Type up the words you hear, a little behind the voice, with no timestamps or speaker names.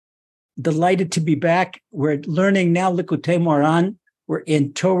delighted to be back. We're learning now Likutei Moharan. We're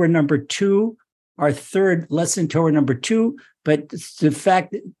in Torah number 2, our third lesson, Torah number 2. But the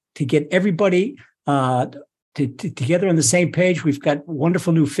fact that to get everybody together on the same page, we've got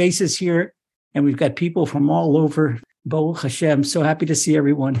wonderful new faces here, and we've got people from all over. Baruch Hashem, so happy to see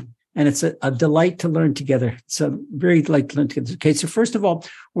everyone. And it's a delight to learn together. It's a very delight to learn together. Okay, so first of all,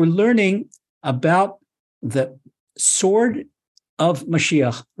 we're learning about the sword of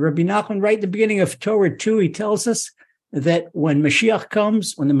Mashiach. Rabbi Nachman, right at the beginning of Torah 2, he tells us that when Mashiach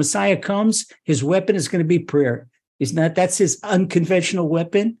comes, when the Messiah comes, his weapon is going to be prayer. That's his unconventional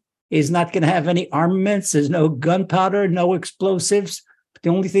weapon. He's not going to have any armaments. There's no gunpowder, no explosives. The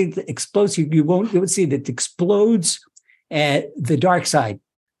only thing that explodes, you won't see that explodes at the dark side.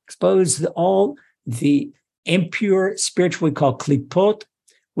 Expose all the impure spiritual, we call klipot,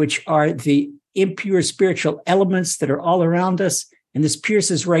 which are the impure spiritual elements that are all around us, and this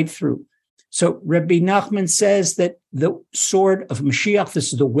pierces right through. So Rabbi Nachman says that the sword of Mashiach,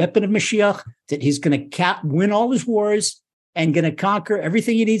 this is the weapon of Mashiach, that he's going to win all his wars and going to conquer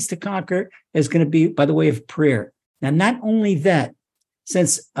everything he needs to conquer, is going to be by the way of prayer. Now, not only that,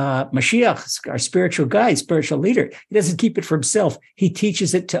 since Mashiach, our spiritual guide, spiritual leader, he doesn't keep it for himself. He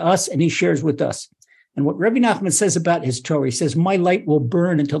teaches it to us and he shares with us. And what Rabbi Nachman says about his Torah, he says, my light will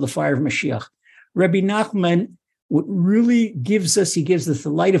burn until the fire of Mashiach. Rabbi Nachman really gives us the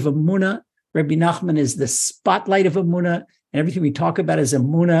light of Emunah. Rabbi Nachman is the spotlight of Emunah, and everything we talk about is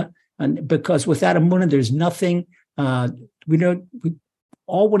Emunah. And because without Emunah, there's nothing. We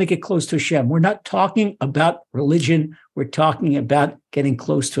all want to get close to Hashem. We're not talking about religion. We're talking about getting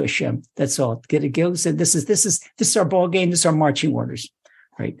close to Hashem. That's all. This is our ball game. This is our marching orders,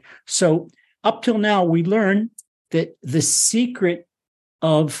 right? So up till now, we learn that the secret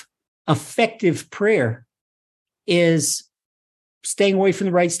of effective prayer is staying away from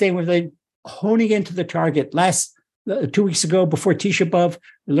the right, staying with the honing into the target. 2 weeks ago, before Tisha B'Av,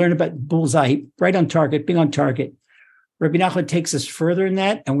 we learned about bullseye, right on target, being on target. Rabbi Nachman takes us further in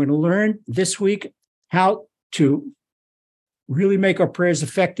that, and we're going to learn this week how to really make our prayers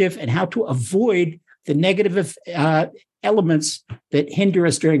effective and how to avoid the negative elements that hinder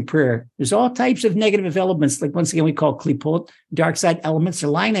us during prayer. There's all types of negative elements, like once again we call klipot, dark side elements. They're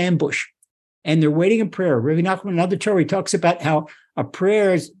lying in ambush, and they're waiting in prayer. Rabbi Nachman, in another Torah, he talks about how our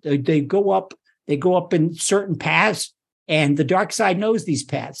prayers, they go up in certain paths, and the dark side knows these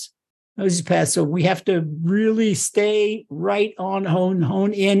paths. So we have to really stay right on,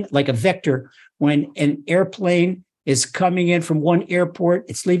 hone in like a vector. When an airplane is coming in from one airport,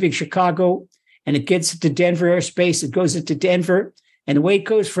 it's leaving Chicago, and it gets to Denver airspace. It goes into Denver, and the way it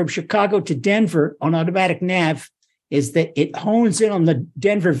goes from Chicago to Denver on automatic nav is that it hones in on the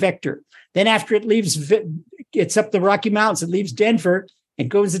Denver vector. Then after it leaves, it's up the Rocky Mountains, it leaves Denver and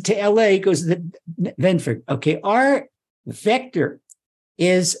goes into LA, goes to Denver. Okay, our vector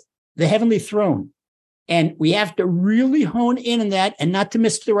is the heavenly throne. And we have to really hone in on that and not to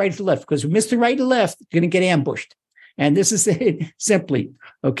miss the right or the left, because if we miss the right or left, you're going to get ambushed. And this is it simply.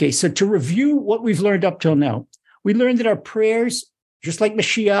 Okay, so to review what we've learned up till now, we learned that our prayers, just like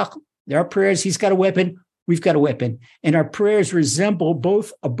Mashiach, our prayers, he's got a weapon, we've got a weapon. And our prayers resemble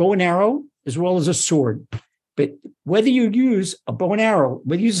both a bow and arrow as well as a sword. But whether you use a bow and arrow,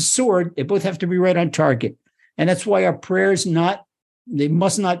 whether you use a sword, they both have to be right on target. And that's why our prayers they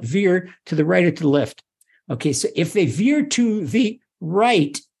must not veer to the right or to the left. Okay, so if they veer to the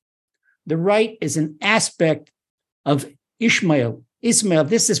right is an aspect of Ismail.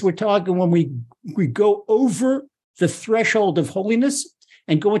 This is, we're talking when we go over the threshold of holiness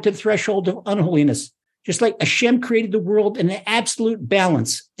and go into the threshold of unholiness. Just like Hashem created the world in an absolute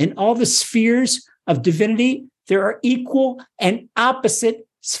balance. In all the spheres of divinity, there are equal and opposite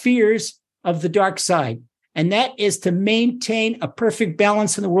spheres of the dark side. And that is to maintain a perfect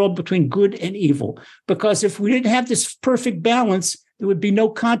balance in the world between good and evil. Because if we didn't have this perfect balance, there would be no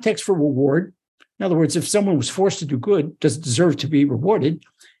context for reward. In other words, if someone was forced to do good, does it deserve to be rewarded?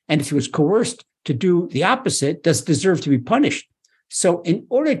 And if he was coerced to do the opposite, does it deserve to be punished? So in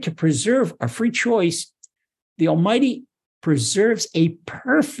order to preserve our free choice, the Almighty preserves a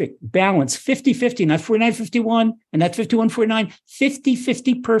perfect balance, 50-50, not 49-51, and not 51-49,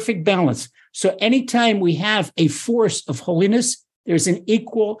 50-50 perfect balance. So anytime we have a force of holiness, there's an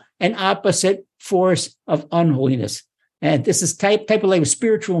equal and opposite force of unholiness. And this is type of like a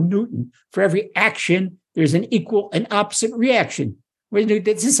spiritual Newton. For every action, there's an equal and opposite reaction.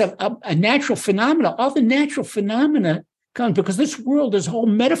 This is a natural phenomena. All the natural phenomena come because this world is a whole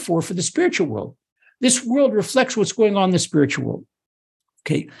metaphor for the spiritual world. This world reflects what's going on in the spiritual world.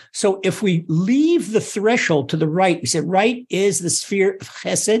 Okay, so if we leave the threshold to the right, we said right is the sphere of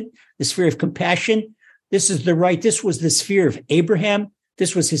chesed, the sphere of compassion. This is the right. This was the sphere of Abraham.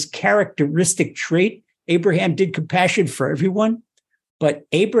 This was his characteristic trait. Abraham did compassion for everyone, but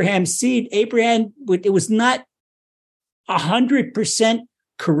Abraham's seed, it was not 100%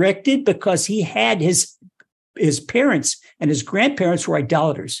 corrected because he had his parents and his grandparents were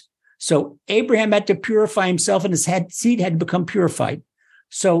idolaters. So Abraham had to purify himself and his seed had to become purified.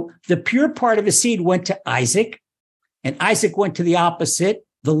 So the pure part of his seed went to Isaac, and Isaac went to the opposite,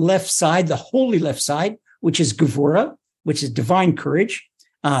 the left side, the holy left side, which is Gevurah, which is divine courage.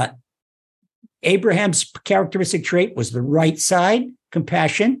 Abraham's characteristic trait was the right side,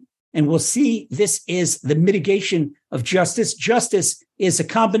 compassion. And we'll see this is the mitigation of justice. Justice is a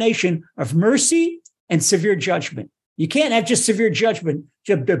combination of mercy and severe judgment. You can't have just severe judgment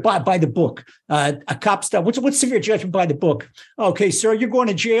by the book. A cop stuff. What's severe judgment by the book? Okay, sir, you're going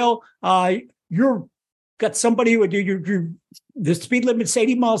to jail. You're got somebody who you the speed limit's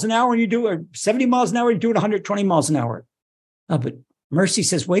 80 miles an hour and you do or 70 miles an hour, you do it 120 miles an hour. But mercy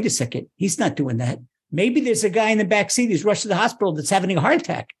says, wait a second, he's not doing that. Maybe there's a guy in the back seat who's rushed to the hospital that's having a heart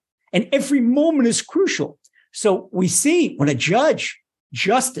attack. And every moment is crucial. So we see when a judge,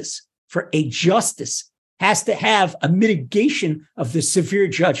 justice has to have a mitigation of the severe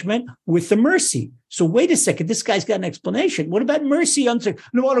judgment with the mercy. So wait a second, this guy's got an explanation. What about mercy?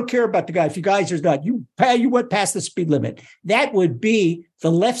 No, I don't care about the guy. If you guys are not, you went past the speed limit. That would be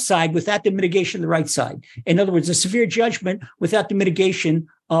the left side without the mitigation of the right side. In other words, a severe judgment without the mitigation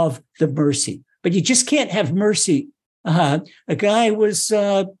of the mercy. But you just can't have mercy. A guy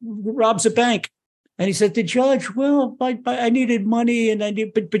robs a bank. And he said to the judge, well, I needed money,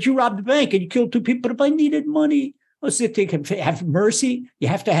 but you robbed the bank and you killed 2 people. But if I needed money, so they can have mercy. You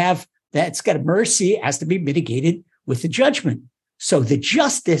have to have that's got mercy has to be mitigated with the judgment. So the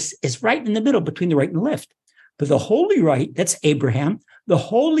justice is right in the middle between the right and the left. But the holy right, that's Abraham. The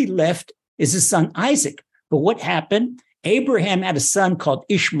holy left is his son Isaac. But what happened? Abraham had a son called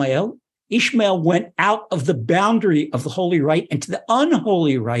Ishmael. Ishmael went out of the boundary of the holy right into the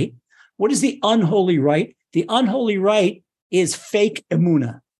unholy right. What is the unholy right? The unholy right is fake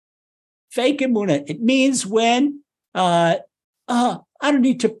emunah. Fake emunah. It means when I don't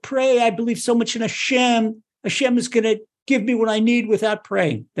need to pray. I believe so much in Hashem. Hashem is going to give me what I need without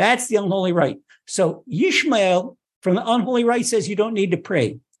praying. That's the unholy right. So Ishmael from the unholy right says you don't need to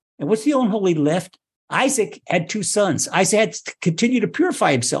pray. And what's the unholy left? Isaac had 2 sons. Isaac had to continue to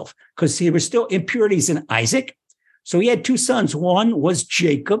purify himself because there were still impurities in Isaac. So he had 2 sons. One was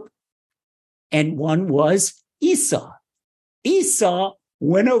Jacob and one was Esau. Esau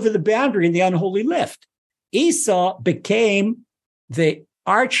went over the boundary in the unholy left. Esau became the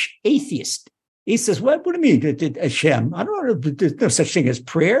arch atheist. He says, what do you mean, Hashem? I don't know. There's no such thing as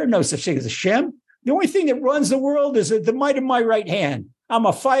prayer, no such thing as Hashem. The only thing that runs the world is the might of my right hand. I'm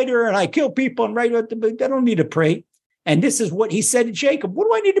a fighter and I kill people and I don't need to pray. And this is what he said to Jacob. What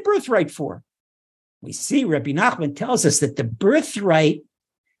do I need a birthright for? We see Rabbi Nachman tells us that the birthright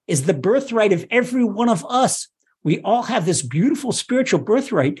is the birthright of every one of us. We all have this beautiful spiritual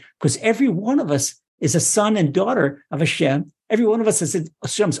birthright because every one of us is a son and daughter of Hashem. Every one of us is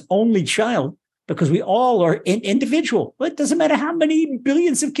Hashem's only child because we all are individual. But it doesn't matter how many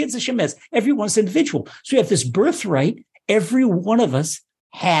billions of kids Hashem has. Everyone's individual. So we have this birthright. Every one of us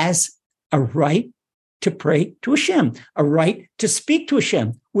has a right to pray to Hashem, a right to speak to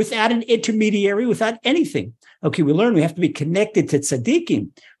Hashem without an intermediary, without anything. Okay, we learn we have to be connected to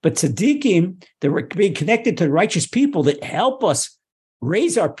tzaddikim, but tzaddikim, they're being connected to the righteous people that help us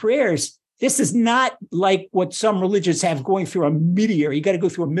raise our prayers. This is not like what some religions have going through a mediator. You got to go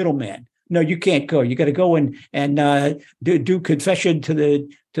through a middleman. No, you can't go. You got to go and do confession to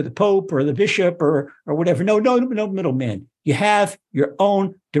the Pope or the bishop or whatever. No middleman. You have your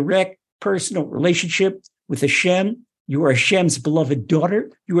own direct personal relationship with Hashem. You are Hashem's beloved daughter.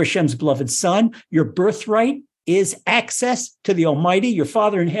 You are Hashem's beloved son. Your birthright is access to the Almighty, your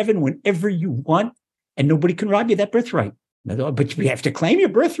Father in heaven, whenever you want, and nobody can rob you of that birthright. But you have to claim your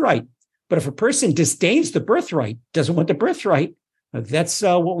birthright. But if a person disdains the birthright, doesn't want the birthright, that's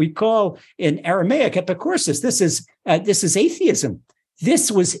what we call in Aramaic epicoursis. This is atheism.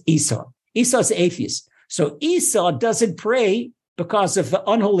 This was Esau. Esau's atheist. So Esau doesn't pray because of the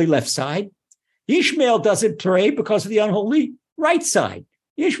unholy left side. Ishmael doesn't pray because of the unholy right side.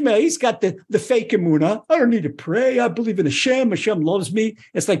 Ishmael, he's got the fake emunah. I don't need to pray. I believe in Hashem. Hashem loves me.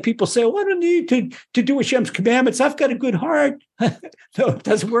 It's like people say, well, I don't need to do Hashem's commandments. I've got a good heart. No, it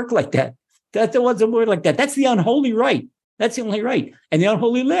doesn't work like that. That doesn't work like that. That's the unholy right. That's the only right. And the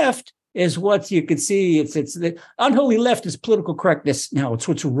unholy left is what you can see. It's the unholy left is political correctness. Now it's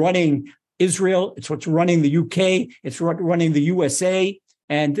what's running Israel. It's what's running the UK. It's running the USA.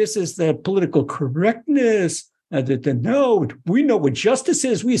 And this is the political correctness. No, we know what justice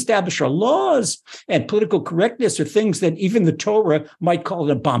is. We establish our laws, and political correctness are things that even the Torah might call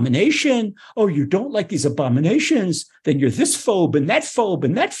an abomination. Oh, you don't like these abominations, then you're this phobe and that phobe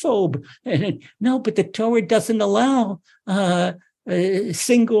and that phobe. And no, but the Torah doesn't allow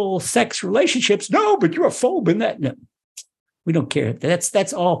single sex relationships. No, but you're a phobe and that. No, we don't care.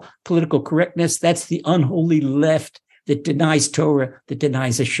 That's all political correctness. That's the unholy left that denies Torah, that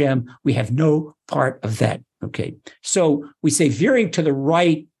denies Hashem. We have no part of that. Okay, so we say veering to the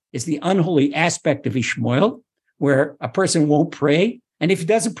right is the unholy aspect of Ishmael, where a person won't pray. And if he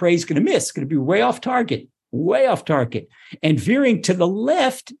doesn't pray, he's going to miss, going to be way off target. And veering to the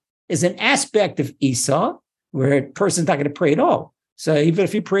left is an aspect of Esau, where a person's not going to pray at all. So even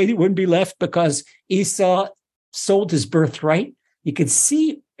if he prayed, he wouldn't be left because Esau sold his birthright. You could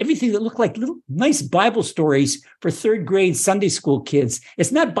see everything that looked like little nice Bible stories for third grade Sunday school kids.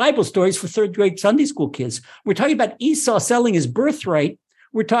 It's not Bible stories for third grade Sunday school kids. We're talking about Esau selling his birthright.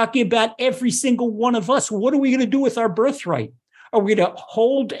 We're talking about every single one of us. What are we going to do with our birthright? Are we going to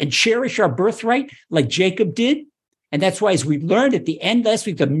hold and cherish our birthright like Jacob did? And that's why, as we learned at the end last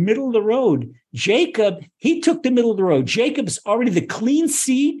week, the middle of the road, Jacob, he took the middle of the road. Jacob's already the clean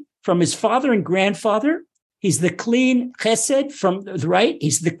seed from his father and grandfather. He's the clean chesed from the right.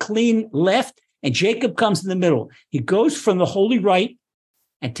 He's the clean left. And Jacob comes in the middle. He goes from the holy right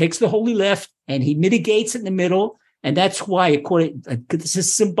and takes the holy left, and he mitigates in the middle. And that's why, this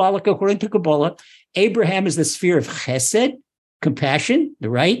is symbolic according to Kabbalah, Abraham is the sphere of chesed, compassion,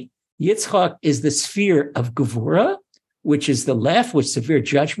 the right. Yitzchak is the sphere of gevurah, which is the left, which is severe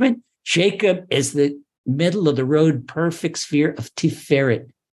judgment. Jacob is the middle of the road, perfect sphere of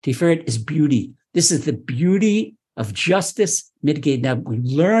tiferet. Tiferet is beauty. This is the beauty of justice mitigated. Now, we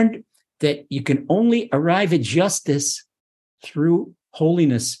learned that you can only arrive at justice through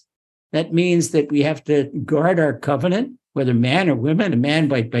holiness. That means that we have to guard our covenant, whether man or women, a man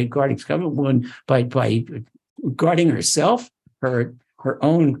by guarding his covenant, woman by guarding herself, her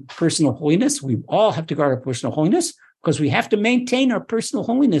own personal holiness. We all have to guard our personal holiness because we have to maintain our personal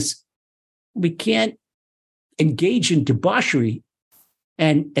holiness. We can't engage in debauchery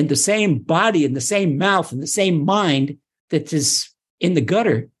and the same body and the same mouth and the same mind that is in the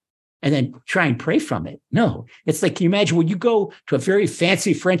gutter and then try and pray from it. No, it's like, can you imagine when you go to a very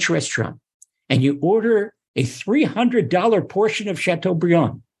fancy French restaurant and you order a $300 portion of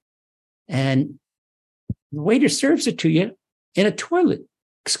Chateaubriand and the waiter serves it to you in a toilet,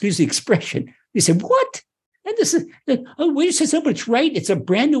 excuse the expression. You say, what? And this is, the waiter says, oh, but it's right. It's a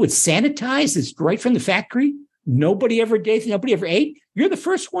brand new, it's sanitized. It's right from the factory. Nobody ever did, nobody ever ate. You're the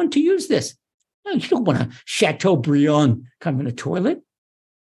first one to use this. No, you don't want a Chateaubriand come in a toilet.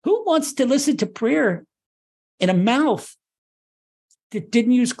 Who wants to listen to prayer in a mouth that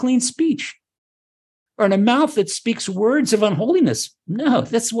didn't use clean speech? Or in a mouth that speaks words of unholiness? No,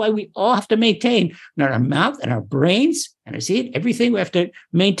 that's why we all have to maintain in our mouth and our brains, and I see it, everything, we have to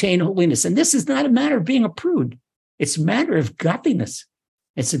maintain holiness. And this is not a matter of being a prude. It's a matter of godliness.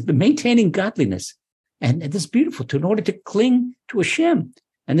 It's maintaining godliness. And this is beautiful, in order to cling to Hashem.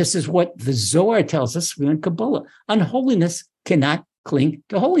 And this is what the Zohar tells us in Kabbalah. Unholiness cannot cling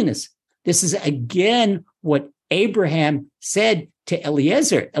to holiness. This is, again, what Abraham said to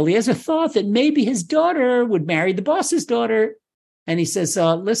Eliezer. Eliezer thought that maybe his daughter would marry the boss's daughter. And he says,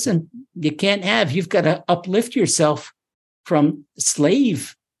 listen, you've got to uplift yourself from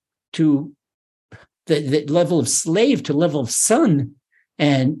slave to the level of slave to level of son.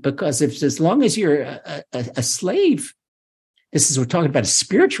 And because as long as you're a slave, we're talking about a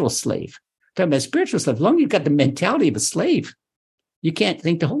spiritual slave. We're talking about a spiritual slave. As long as you've got the mentality of a slave, you can't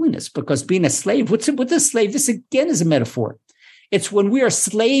think to holiness, because being a slave, what's a slave? This again is a metaphor. It's when we are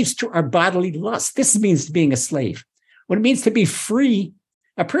slaves to our bodily lust. This means being a slave. What it means to be free,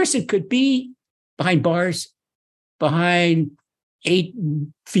 a person could be behind bars, behind 8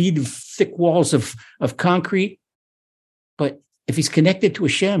 feet of thick walls of concrete, but if he's connected to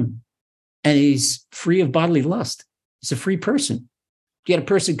Hashem and he's free of bodily lust, he's a free person. Yet a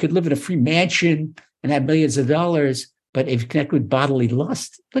person could live in a free mansion and have millions of dollars, but if you connect with bodily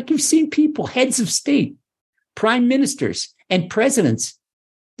lust, like you've seen people, heads of state, prime ministers, and presidents,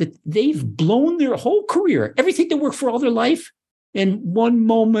 that they've blown their whole career, everything they worked for all their life, in one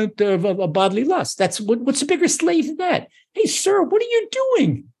moment of a bodily lust. That's what's a bigger slave than that? Hey, sir, what are you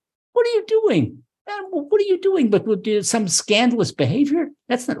doing? What are you doing? What are you doing? But with some scandalous behavior?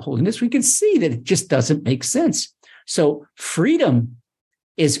 That's not holiness. We can see that it just doesn't make sense. So freedom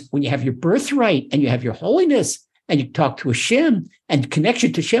is when you have your birthright and you have your holiness and you talk to Hashem, and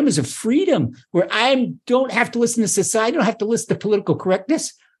connection to Hashem is a freedom where I don't have to listen to society. I don't have to listen to political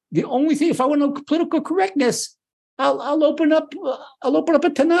correctness. The only thing, if I want to know political correctness, I'll open up a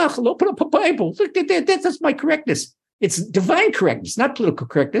Tanakh. I'll open up a Bible. Look, that's my correctness. It's divine correctness, not political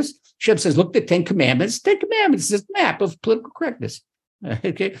correctness. Hashem says, look, the 10 Commandments. 10 Commandments is a map of political correctness.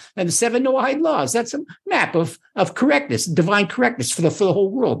 Okay, and the 7 Noahide laws. That's a map of correctness, divine correctness for the whole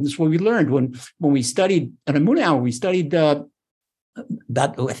world. And this is what we learned when we studied at Amunah. We studied that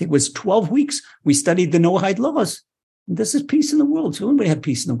I think it was 12 weeks. We studied the Noahide laws. And this is peace in the world. So the only way to have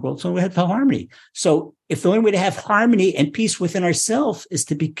peace in the world, so we have harmony. So if the only way to have harmony and peace within ourselves is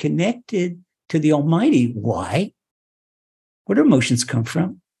to be connected to the Almighty, why? Where do emotions come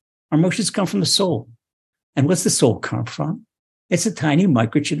from? Our emotions come from the soul. And what's the soul come from? It's a tiny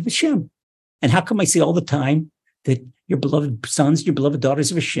microchip of Hashem. And how come I say all the time that your beloved sons, your beloved daughters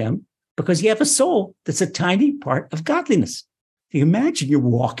of Hashem? Because you have a soul that's a tiny part of godliness. Can you imagine you're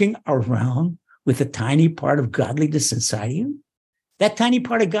walking around with a tiny part of godliness inside you? That tiny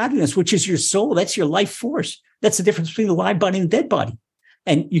part of godliness, which is your soul, that's your life force. That's the difference between the live body and the dead body.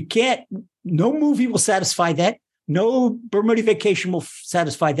 And no movie will satisfy that. No Bermuda vacation will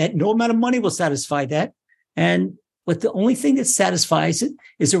satisfy that. No amount of money will satisfy that. But the only thing that satisfies it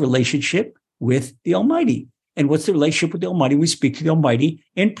is a relationship with the Almighty. And what's the relationship with the Almighty? We speak to the Almighty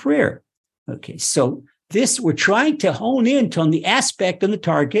in prayer. Okay, so we're trying to hone in on the aspect on the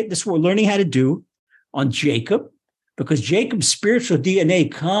target. This is what we're learning how to do on Jacob, because Jacob's spiritual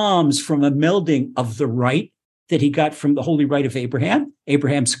DNA comes from a melding of the right that he got from the holy right of Abraham.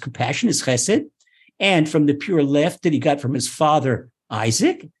 Abraham's compassion is chesed, and from the pure left that he got from his father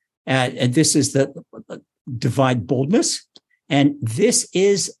Isaac. And this is the divine boldness. And this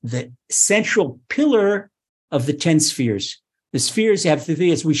is the central pillar of the 10 spheres. The spheres have the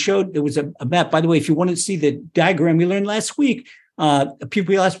thing, as we showed, there was a map. By the way, if you want to see the diagram we learned last week,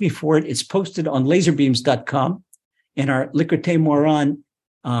 people asked me for it. It's posted on laserbeams.com in our Likutei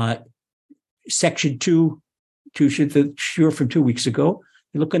Moharan section 2, the shiur from 2 weeks ago.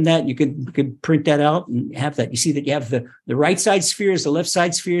 You look on that, you can print that out and have that. You see that you have the right side spheres, the left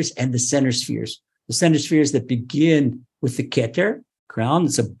side spheres, and the center spheres. The center spheres that begin with the Keter, crown,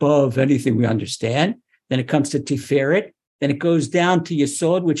 that's above anything we understand. Then it comes to Tiferet. Then it goes down to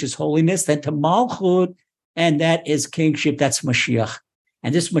Yesod, which is holiness, then to Malchut, and that is kingship. That's Mashiach.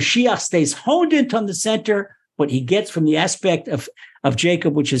 And this Mashiach stays honed into on the center, what he gets from the aspect of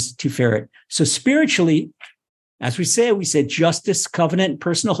Jacob, which is Tiferet. So spiritually, as we said justice, covenant, and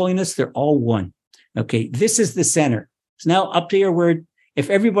personal holiness, they're all one. Okay, this is the center. So now up to your word. If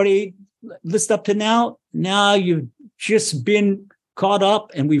everybody list up to now you've just been caught up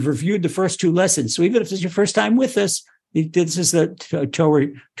and we've reviewed the first 2 lessons. So even if this is your first time with us, this is the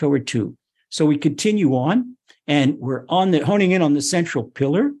Torah 2. So we continue on and we're honing in on the central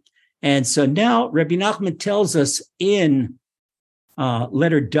pillar. And so now Rabbi Nachman tells us in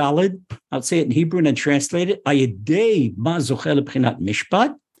letter Daled, I'll say it in Hebrew and then translate it. Ayedei ma zocheh lebchinat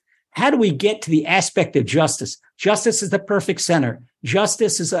mishpat. How do we get to the aspect of justice? Justice is the perfect center.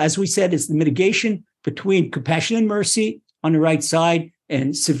 Justice is, as we said, is the mitigation between compassion and mercy on the right side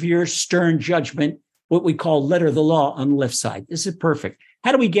and severe, stern judgment, what we call letter of the law on the left side. This is perfect.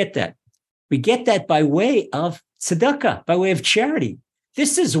 How do we get that? We get that by way of tzedakah, by way of charity.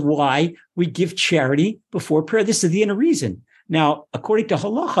 This is why we give charity before prayer. This is the inner reason. Now, according to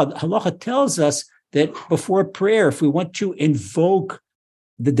halacha tells us that before prayer, if we want to invoke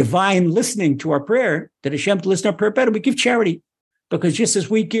the divine listening to our prayer, that Hashem to listen to our prayer better, we give charity. Because just as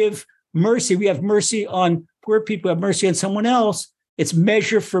we give mercy, we have mercy on poor people, we have mercy on someone else. It's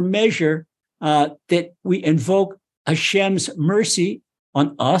measure for measure that we invoke Hashem's mercy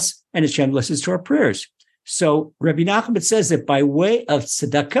on us, and Hashem listens to our prayers. So Rabbi Nachman says that by way of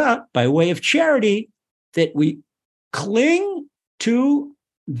tzedakah, by way of charity, that we cling to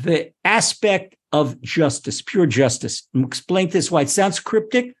the aspect of justice, pure justice. I'm explain this why it sounds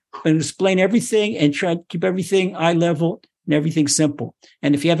cryptic, but explain everything and try to keep everything eye level and everything simple.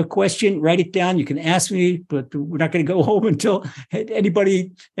 And if you have a question, write it down. You can ask me, but we're not going to go home until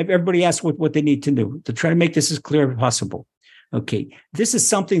everybody asks what they need to do to try to make this as clear as possible. Okay, this is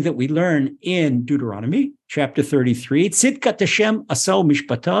something that we learn in Deuteronomy chapter 33. Tzidkat Hashem asau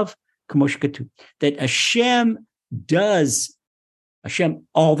mishpatav kamosh katuv. That Hashem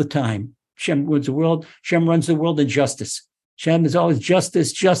all the time. Hashem runs the world. Hashem runs the world in justice. Hashem is always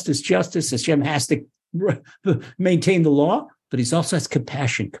justice, justice, justice. Hashem has to maintain the law, but he also has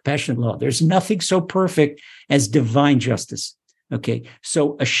compassion law. There's nothing so perfect as divine justice. Okay,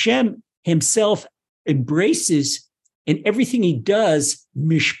 so Hashem himself embraces in everything he does,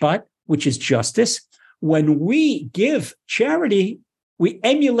 mishpat, which is justice. When we give charity, we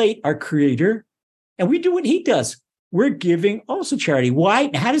emulate our Creator, and we do what he does. We're giving also charity. Why?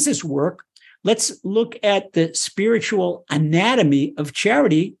 How does this work? Let's look at the spiritual anatomy of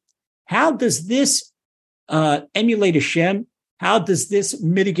charity. How does this emulate Hashem? How does this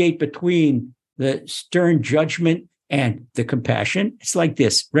mitigate between the stern judgment and the compassion? It's like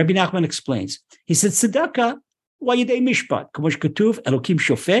this. Rabbi Nachman explains. He said, tzedakah wa'yidei mishpat, k'mo shekatuv, Elokim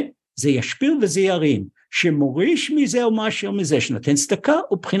shofet, ze yashpil v'ze yarim, shemorish mizeh u'masher mizeh, shenoten tzedakah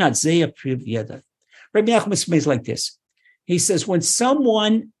u'b'chinat ze yashpil v'yadav. Rabbi Nachman explains like this. He says, when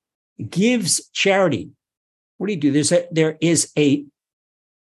someone gives charity, what do you do? There is a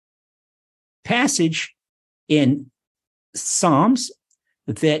passage in Psalms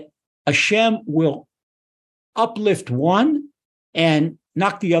that Hashem will uplift one and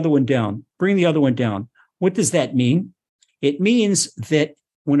knock the other one down, bring the other one down. What does that mean? It means that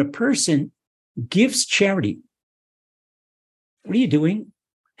when a person gives charity, what are you doing?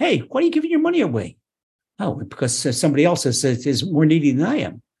 Hey, why are you giving your money away? Oh, because somebody else is more needy than I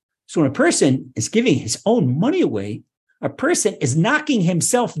am. So when a person is giving his own money away, a person is knocking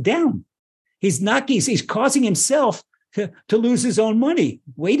himself down. He's causing himself to lose his own money.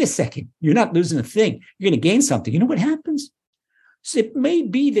 Wait a second. You're not losing a thing. You're going to gain something. You know what happens? So it may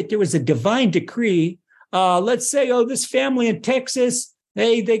be that there was a divine decree. Let's say, this family in Texas,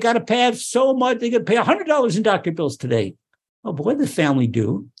 they got to pay so much. They got to pay $100 in doctor bills today. Oh, but what did the family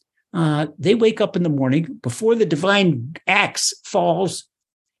do? They wake up in the morning before the divine axe falls,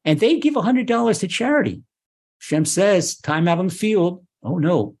 and they give $100 to charity. Hashem says, time out on the field. Oh,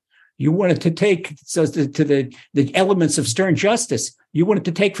 no. You wanted to take to the elements of stern justice. You wanted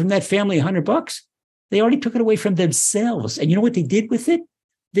to take from that family $100. They already took it away from themselves. And you know what they did with it?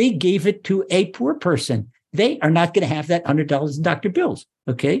 They gave it to a poor person. They are not going to have that $100 in doctor bills.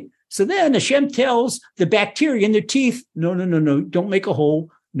 Okay. So then Hashem tells the bacteria in their teeth, no, don't make a hole.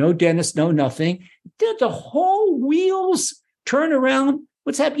 No dentist, no nothing. The whole wheels turn around.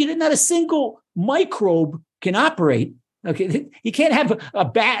 What's happening? Not a single microbe can operate. Okay, you can't have a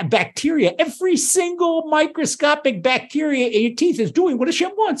bacteria. Every single microscopic bacteria in your teeth is doing what Hashem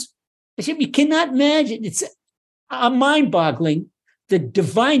wants. Hashem, you cannot imagine. It's mind-boggling, the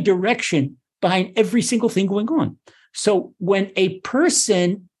divine direction behind every single thing going on. So when a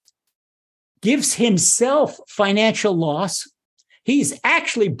person gives himself financial loss, he's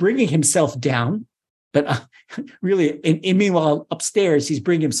actually bringing himself down. But really, meanwhile, upstairs, he's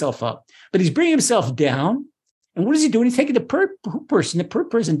bringing himself up. But he's bringing himself down. And what is he doing? He's taking the poor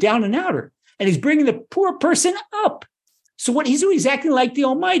person down and outer, and he's bringing the poor person up. So what he's doing, he's acting like the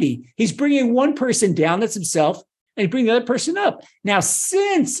Almighty. He's bringing one person down, that's himself, and he's bringing the other person up. Now,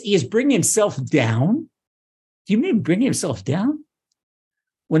 since he is bringing himself down, do you mean bringing himself down?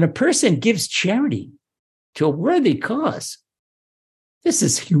 When a person gives charity to a worthy cause, this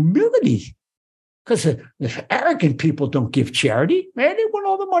is humility. Because the arrogant people don't give charity, man. They want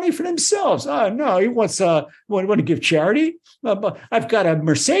all the money for themselves. Oh, no, he wants want to give charity. But I've got a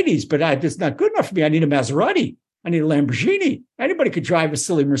Mercedes, but it's not good enough for me. I need a Maserati. I need a Lamborghini. Anybody could drive a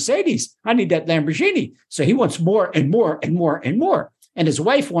silly Mercedes. I need that Lamborghini. So he wants more and more and more and more. And his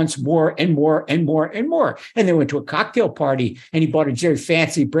wife wants more and more and more and more. And they went to a cocktail party, and he bought a very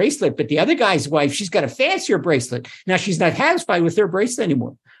fancy bracelet. But the other guy's wife, she's got a fancier bracelet. Now she's not satisfied with her bracelet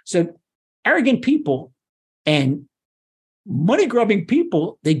anymore. So arrogant people and money-grubbing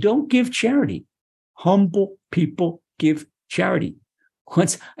people, they don't give charity. Humble people give charity.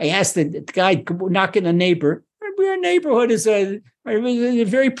 Once I asked the guy knocking a neighbor, our neighborhood is a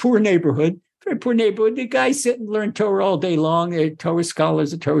very poor neighborhood. Very poor neighborhood. The guys sit and learn Torah all day long. They're Torah scholars,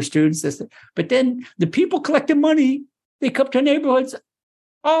 they're Torah students. But then the people collecting money, they come to neighborhoods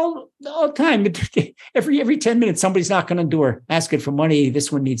all the time. Every 10 minutes, somebody's knocking on the door asking for money.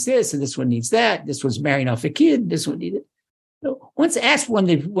 This one needs this, and this one needs that. This one's marrying off a kid. This one needs it. So once asked one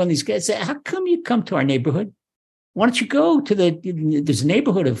of these guys, said, "How come you come to our neighborhood? Why don't you go to there's a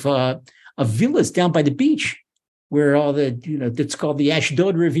neighborhood of villas down by the beach where all it's called the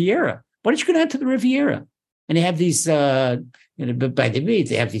Ashdod Riviera. Why don't you go down to the Riviera?" And they have these, by the beach,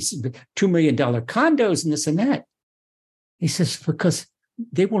 they have these $2 million condos and this and that. He says, because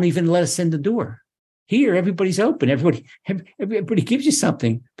they won't even let us in the door. Here, everybody's open. Everybody gives you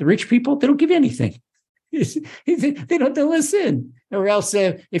something. The rich people, they don't give you anything. They don't let us in. Or else,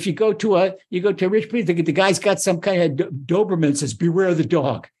 if you go to a rich place, the guy's got some kind of Doberman says, "Beware the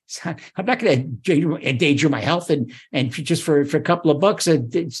dog." I'm not going to endanger my health and just for a couple of bucks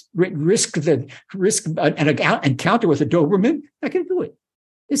risk an encounter with a Doberman. I can do it.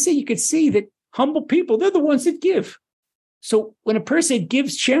 You could see that humble people, they're the ones that give. So when a person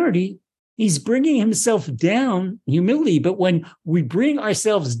gives charity, he's bringing himself down, humility. But when we bring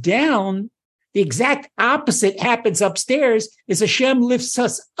ourselves down, the exact opposite happens upstairs is Hashem lifts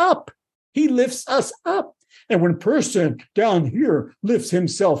us up. He lifts us up. And when a person down here lifts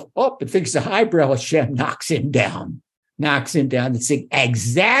himself up and thinks the highbrow, Hashem knocks him down. It's the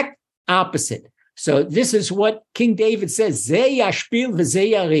exact opposite. So this is what King David says, Ze yashpil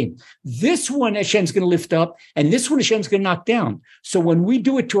v'ze yarim. This one Hashem's going to lift up, and this one Hashem's going to knock down. So when we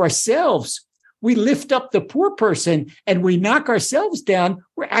do it to ourselves, we lift up the poor person and we knock ourselves down,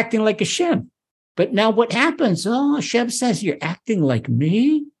 we're acting like Hashem. But now what happens? Oh, Hashem says, you're acting like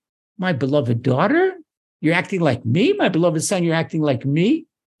me, my beloved daughter. You're acting like me, my beloved son. You're acting like me.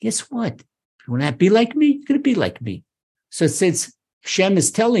 Guess what? If you want to be like me, you're going to be like me. So since Hashem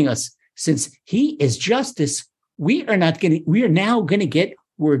is telling us, since he is justice, we are now going to get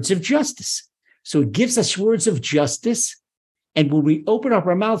words of justice. So it gives us words of justice. And when we open up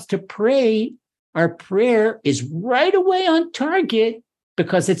our mouths to pray, our prayer is right away on target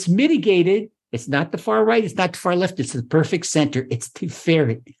because it's mitigated. It's not the far right. It's not the far left. It's the perfect center. It's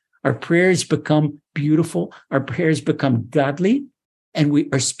Tiferet. Our prayers become beautiful. Our prayers become godly. And we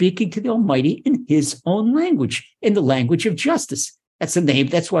are speaking to the Almighty in his own language, in the language of justice. That's the name.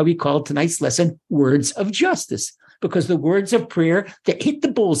 That's why we call tonight's lesson Words of Justice, because the words of prayer that hit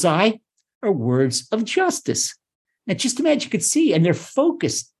the bullseye are words of justice. Now, just imagine you could see, and they're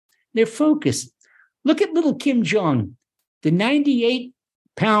focused. They're focused. Look at little Kim Jong, the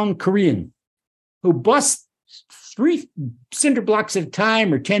 98-pound Korean who busts 3 cinder blocks at a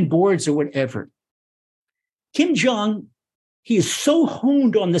time or 10 boards or whatever. Kim Jong, he is so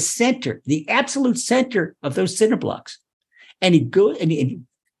honed on the center, the absolute center of those cinder blocks. And he goes and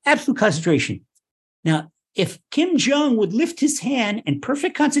absolute concentration. Now, if Kim Jong would lift his hand in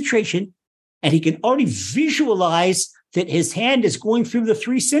perfect concentration, and he can already visualize that his hand is going through the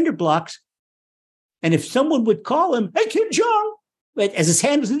 3 cinder blocks, and if someone would call him, hey, Kim Jong, but as his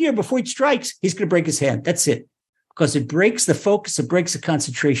hand was in the air before he strikes, he's going to break his hand. That's it. Because it breaks the focus, it breaks the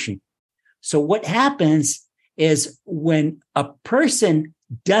concentration. So what happens is when a person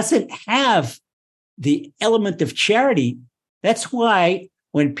doesn't have the element of charity, that's why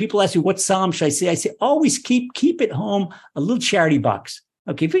when people ask me, what psalm should I say, always keep at home a little charity box.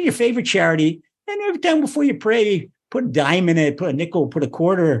 Okay, put your favorite charity, and every time before you pray, put a dime in it, put a nickel, put a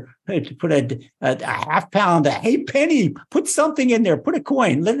quarter, put a half pound, a penny, put something in there, put a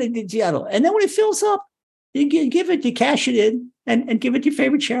coin, let it settle. And then when it fills up, you give it, you cash it in, and give it to your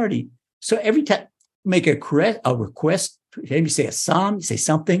favorite charity. So every time, make a request, maybe say a psalm, you say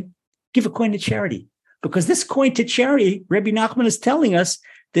something, give a coin to charity. Because this coin to charity, Rabbi Nachman is telling us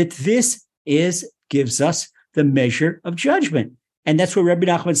that this gives us the measure of judgment. And that's what Rabbi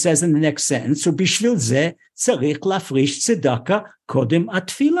Nachman says in the next sentence. So bishvil zeh tzarich lafrish tzedakah kodem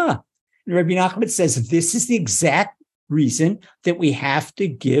atfilah. And Rabbi Nachman says this is the exact reason that we have to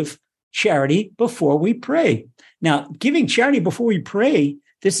give charity before we pray. Now, giving charity before we pray,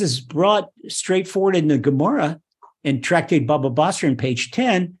 this is brought straightforward in the Gemara in Tractate Baba Basra on page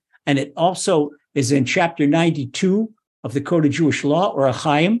 10, and it also is in chapter 92 of the Code of Jewish Law, or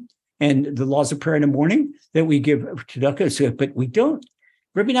Achaim, and the laws of prayer in the morning, that we give tzedakah, but we don't.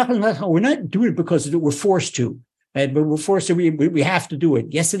 Rabbi Nachman, we're not doing it because we're forced to, but we're forced to. We have to do it.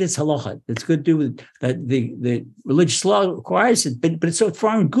 Yes, it is halacha. It's good to do it. The religious law requires it, but it's so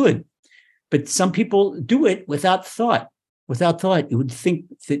far and good. But some people do it without thought. Without thought, you would think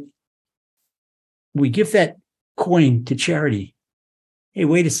that we give that coin to charity. Hey,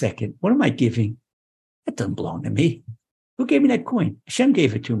 wait a second. What am I giving? That doesn't belong to me. Who gave me that coin? Hashem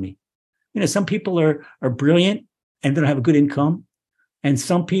gave it to me. Some people are brilliant and they don't have a good income. And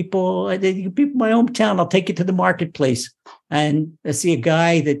some people in my hometown, I'll take you to the marketplace and I see a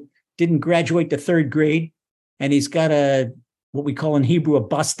guy that didn't graduate the 3rd grade. And he's got what we call in Hebrew, a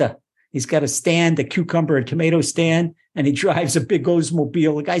basta. He's got a stand, a cucumber, a tomato stand, and he drives a big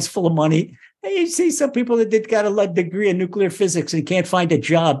Oldsmobile. The guy's full of money. And you see some people that got a degree in nuclear physics and can't find a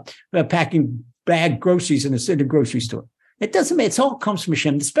job packing bag groceries in a grocery store. It doesn't matter. It all comes from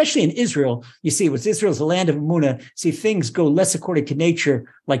Hashem, especially in Israel. You see, with Israel's the land of Emunah, see, things go less according to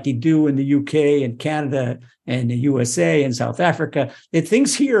nature like they do in the UK and Canada and the USA and South Africa. The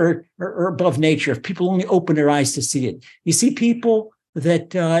things here are above nature if people only open their eyes to see it. You see people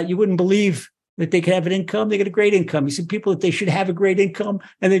that you wouldn't believe that they could have an income. They get a great income. You see people that they should have a great income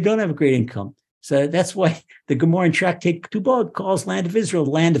and they don't have a great income. So that's why the Gemara in Tractate Ketubot calls land of Israel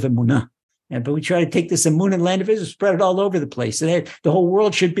the land of Emunah. But we try to take this Emunah land of Israel, spread it all over the place. And the whole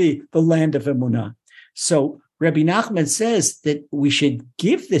world should be the land of Emunah. So Rabbi Nachman says that we should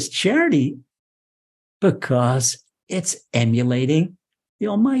give this charity because It's emulating the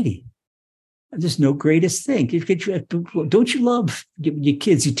Almighty. There's no greatest thing. Don't you love your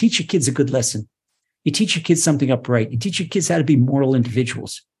kids? You teach your kids a good lesson. You teach your kids something upright. You teach your kids how to be moral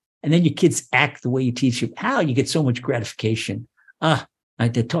individuals. And then your kids act the way you teach them. How you get so much gratification. I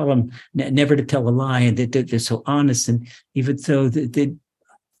taught them never to tell a lie, and they're so honest. And even though they're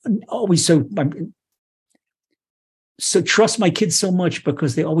always so trust my kids so much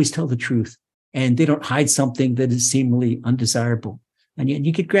because they always tell the truth and they don't hide something that is seemingly undesirable. And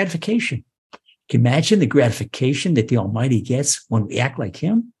you get gratification. Can you imagine the gratification that the Almighty gets when we act like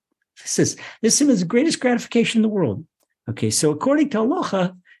Him? This is the greatest gratification in the world. Okay, so according to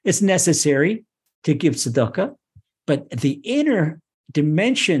halacha, it's necessary to give tzedakah, but the inner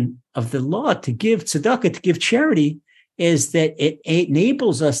dimension of the law to give tzedakah, to give charity, is that it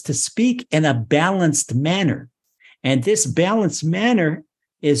enables us to speak in a balanced manner. And this balanced manner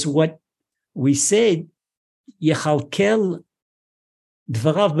is what we say, Yechalkel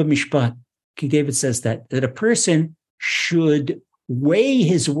dvarav b'mishpat. King David says that a person should weigh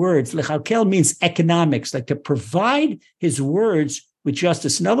his words. Lechalkel means economics, like to provide his words with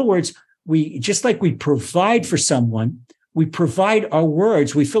justice. In other words, just like we provide for someone, we provide our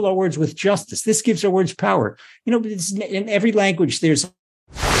words, we fill our words with justice. This gives our words power. In every language, there's,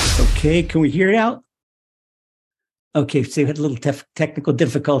 okay, can we hear it out? Okay, so we had a little technical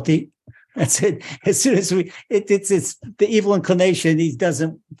difficulty. That's it. As soon as it's the evil inclination, he's got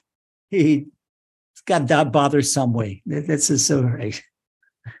to bother some way. That's just so right.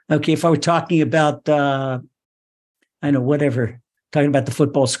 Okay, if I were talking about, talking about the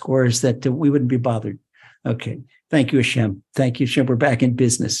football scores, that we wouldn't be bothered. Okay, thank you, Hashem. Thank you, Hashem. We're back in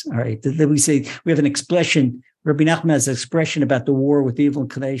business. All right. Then we say we have an expression. Rabbi Nachman has an expression about the war with the evil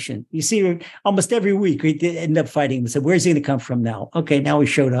inclination. You see, almost every week we end up fighting. We said, "Where's he going to come from now?" Okay, now he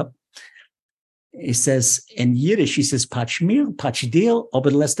showed up. He says in Yiddish, he says, "Pachmir, pachdil,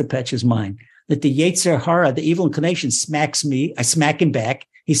 oberlester patch is mine." That the Yetzer Hara, the evil inclination, smacks me. I smack him back.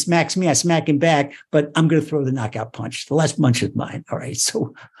 He smacks me. I smack him back. But I'm going to throw the knockout punch. The last punch is mine. All right.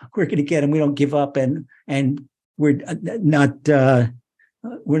 So we're going to get him. We don't give up, and we're not.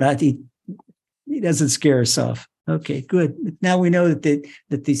 He doesn't scare us off. Okay, good. Now we know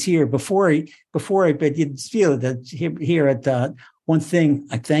that he's here. Before but you feel that here at one thing,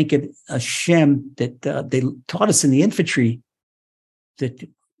 I thank it Hashem that they taught us in the infantry that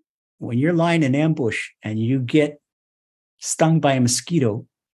when you're lying in ambush and you get stung by a mosquito,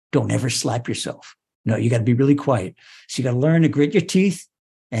 don't ever slap yourself. No, you got to be really quiet. So you got to learn to grit your teeth,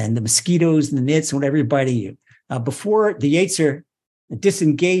 and the mosquitoes and the nits and whatever are biting you. Before the Yetzer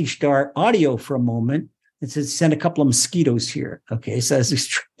disengaged our audio for a moment, it says send a couple of mosquitoes here. Okay, so as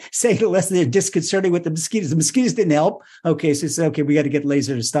he's saying the lesson, they're disconcerting with the mosquitoes. The mosquitoes didn't help. Okay, so it's okay. We got to get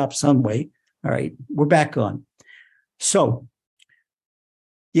laser to stop some way. All right, we're back on. So,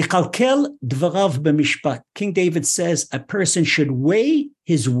 Yichalkel dvarav b'mishpat. King David says a person should weigh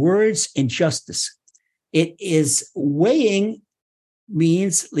his words in justice. It is weighing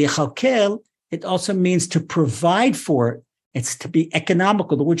means Yichalkel. It also means to provide for it. It's to be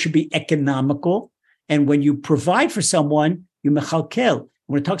economical. The word should be economical. And when you provide for someone, you mechalkel.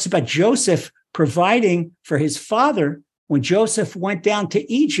 When it talks about Joseph providing for his father, when Joseph went down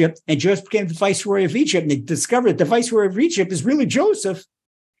to Egypt and Joseph became the viceroy of Egypt, and they discovered that the viceroy of Egypt is really Joseph.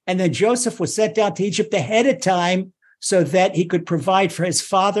 And then Joseph was sent down to Egypt ahead of time so that he could provide for his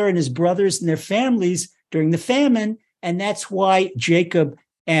father and his brothers and their families during the famine. And that's why Jacob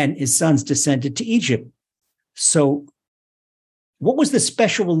and his sons descended to Egypt. So what was the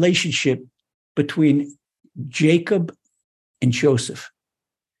special relationship between Jacob and Joseph?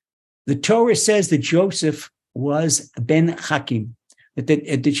 The Torah says that Joseph was Ben Hakim,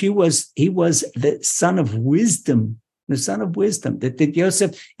 that he was the son of wisdom, that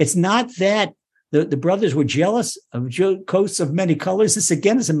Joseph, it's not that the brothers were jealous of coats of many colors. This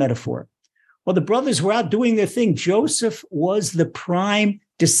again is a metaphor. Well, the brothers were out doing their thing. Joseph was the prime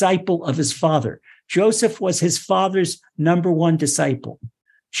disciple of his father. Joseph was his father's number one disciple.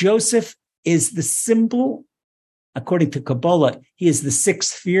 Joseph is the symbol, according to Kabbalah, he is the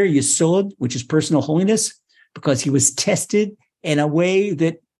sixth sphere, Yesod, which is personal holiness, because he was tested in a way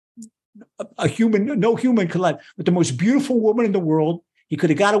that no human could live. With the most beautiful woman in the world, he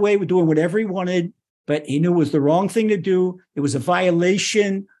could have got away with doing whatever he wanted, but he knew it was the wrong thing to do. It was a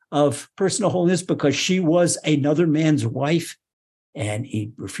violation of personal holiness because she was another man's wife, and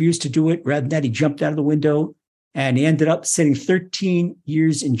he refused to do it. Rather than that, he jumped out of the window, and he ended up sitting 13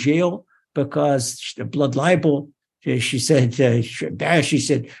 years in jail because blood libel. She said,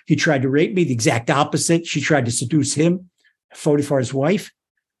 he tried to rape me, the exact opposite. She tried to seduce him, Potiphar's wife.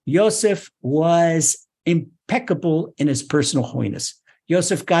 Yosef was impeccable in his personal holiness.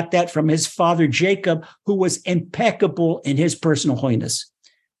 Yosef got that from his father Jacob, who was impeccable in his personal holiness.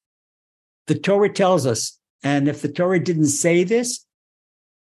 The Torah tells us, and if the Torah didn't say this,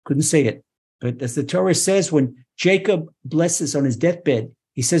 couldn't say it. But as the Torah says, when Jacob blesses on his deathbed,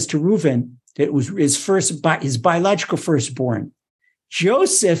 he says to Reuben that it was his biological firstborn.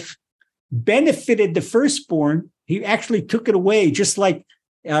 Joseph benefited the firstborn. He actually took it away, just like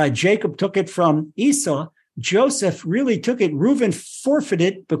Jacob took it from Esau. Joseph really took it. Reuben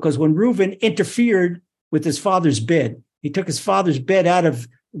forfeited because when Reuben interfered with his father's bed, he took his father's bed out of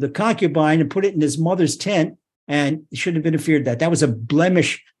the concubine and put it in his mother's tent, and he shouldn't have interfered that. That was a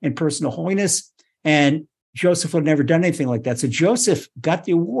blemish in personal holiness, and Joseph would have never done anything like that. So Joseph got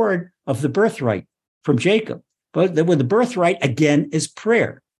the award of the birthright from Jacob. But with the birthright, again, is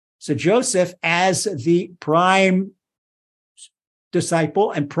prayer. So Joseph, as the prime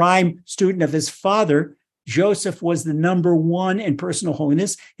disciple and prime student of his father, Joseph was the number one in personal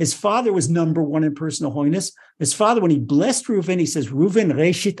holiness. His father was number one in personal holiness. His father, when he blessed Reuben, he says, Reuben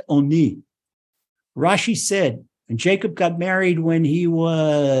Reshit Oni. Rashi said, and Jacob got married when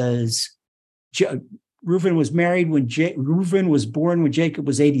Reuben was married when Reuben was born when Jacob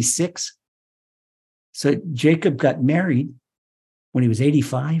was 86. So Jacob got married when he was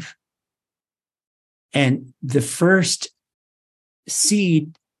 85. And the first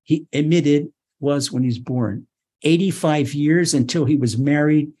seed he emitted was when he was born. 85 years until he was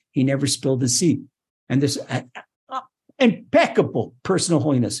married, he never spilled a seed. And this impeccable personal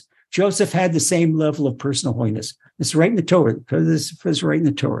holiness. Joseph had the same level of personal holiness. It's right in the Torah. This is right in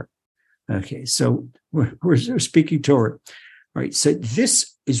the Torah. Okay, so we're speaking Torah. All right, so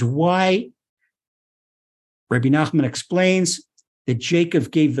this is why Rabbi Nachman explains that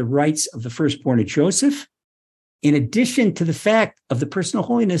Jacob gave the rights of the firstborn to Joseph. In addition to the fact of the personal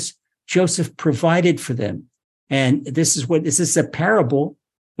holiness, Joseph provided for them. And this is a parable.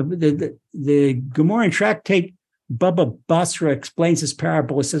 The Gemara and Tractate Baba Basra explains this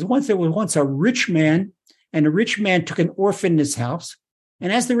parable. It says, there was once a rich man, and a rich man took an orphan in his house.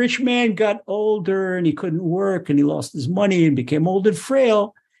 And as the rich man got older and he couldn't work and he lost his money and became old and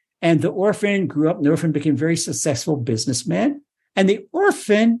frail, and the orphan grew up, and the orphan became a very successful businessman, and the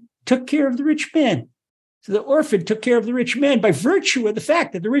orphan took care of the rich man. So the orphan took care of the rich man by virtue of the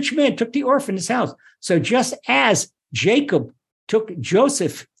fact that the rich man took the orphan in his house. So just as Jacob took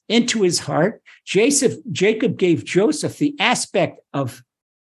Joseph into his heart, Jacob gave Joseph the aspect of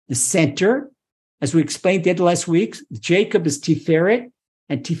the center. As we explained the last week, Jacob is Tiferet,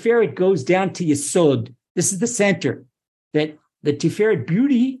 and Tiferet goes down to Yesod. This is the center. That the Tiferet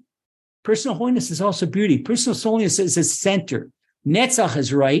beauty, personal holiness is also beauty. Personal holiness is a center. Netzach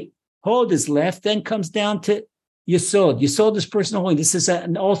is right. Hod is left, then comes down to Yesod. Yesod is personal holiness. This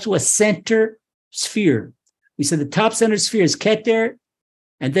is also a center sphere. We said the top center sphere is Keter,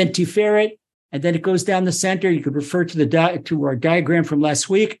 and then Tiferet, and then it goes down the center. You could refer to our diagram from last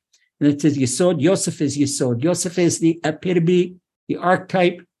week, and it says Yesod. Yosef is Yesod. Yosef is the epitome, the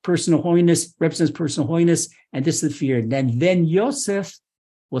archetype, personal holiness, represents personal holiness, and this is the fear. And then Yosef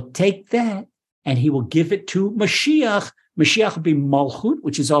will take that, and he will give it to Mashiach. Mashiach will be Malchut,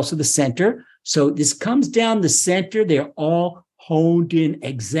 which is also the center. So this comes down the center. They're all honed in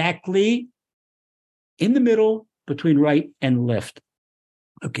exactly in the middle between right and left.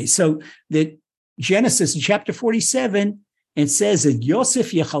 Okay, so the Genesis in chapter 47, it says that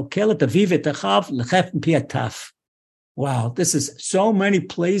Yosef yechalkel et aviv et achav lechef piataf. Wow, this is so many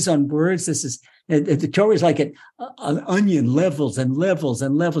plays on words. This is the Torah is like an onion, levels and levels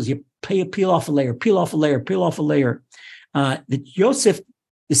and levels. You peel off a layer, peel off a layer, peel off a layer. That Joseph,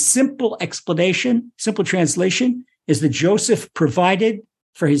 the simple explanation, simple translation is that Joseph provided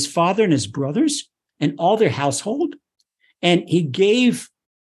for his father and his brothers and all their household, and he gave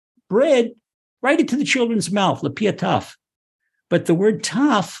bread right into the children's mouth, lepia taf. But the word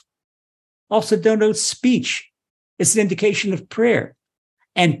taf also denotes speech. It's an indication of prayer.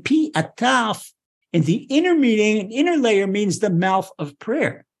 And pi ataf in the inner meaning, inner layer means the mouth of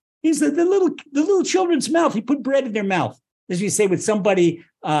prayer. Means that the little children's mouth. He put bread in their mouth. As you say with somebody,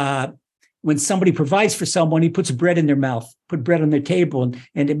 when somebody provides for someone, he puts bread in their mouth, put bread on their table.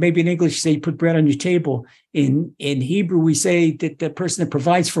 And maybe in English, you say, put bread on your table. In Hebrew, we say that the person that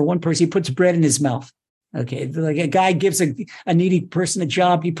provides for one person, he puts bread in his mouth. Okay, like a guy gives a needy person a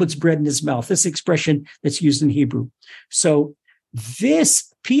job, he puts bread in his mouth. This expression that's used in Hebrew. So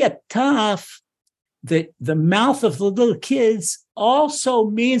this piataf, the mouth of the little kids, also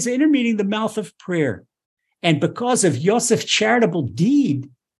means intermeeting the mouth of prayer. And because of Yosef's charitable deed,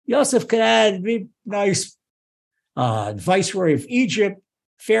 Yosef could be nice viceroy of Egypt,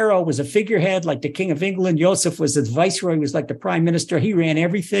 Pharaoh was a figurehead like the king of England. Joseph was the viceroy, was like the prime minister. He ran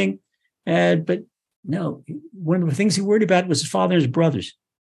everything. But no, one of the things he worried about was his father and his brothers.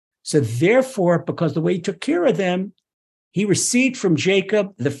 So therefore, because the way he took care of them, he received from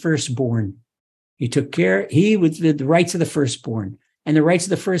Jacob the firstborn. He was the rights of the firstborn. And the rights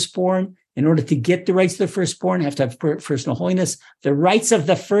of the firstborn, in order to get the rights of the firstborn, have to have personal holiness. The rights of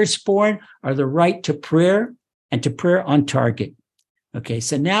the firstborn are the right to prayer and to prayer on target. Okay,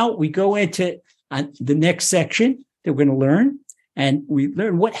 so now we go into the next section that we're going to learn. And we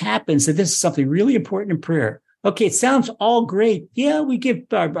learn what happens. So this is something really important in prayer. Okay, it sounds all great. Yeah, we give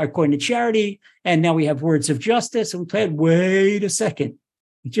our coin to charity, and now we have words of justice. And we play it. Wait a second.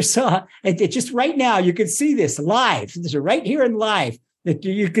 You just saw it. Just right now, you can see this live. This is right here in live. That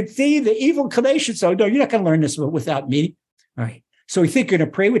you could see the evil inclination. So no, you're not going to learn this without me. All right. So we think you're going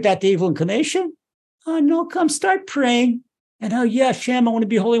to pray without the evil inclination? Oh, no, come start praying. And oh, yeah, Shem, I want to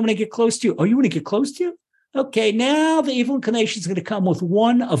be holy when I get close to you. Oh, you want to get close to you? Okay, now the evil inclination is going to come with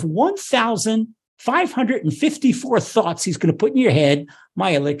one of 1,554 thoughts he's going to put in your head.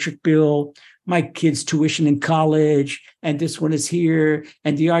 My electric bill, my kid's tuition in college, and this one is here,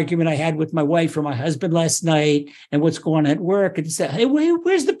 and the argument I had with my wife or my husband last night, and what's going on at work. And say, hey,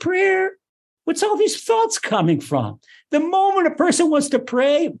 where's the prayer? What's all these thoughts coming from? The moment a person wants to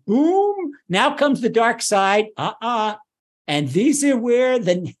pray, boom, now comes the dark side. And these are where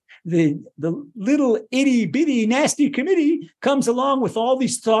the little itty bitty nasty committee comes along with all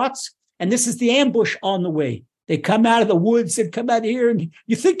these thoughts. And this is the ambush on the way. They come out of the woods and come out here, and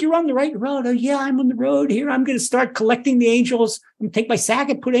you think you're on the right road. Oh, yeah, I'm on the road here. I'm going to start collecting the angels. I'm going to take my sack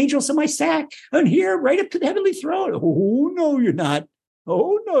and put angels in my sack. And here, right up to the heavenly throne. Oh, no, you're not.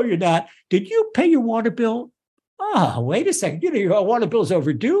 Oh, no, you're not. Did you pay your water bill? Oh, wait a second. You know, your water bill's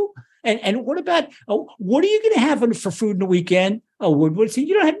overdue. And what about, what are you going to have for food in the weekend? Oh,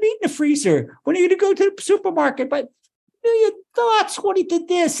 you don't have meat in the freezer. When are you going to go to the supermarket? But million thoughts. What he did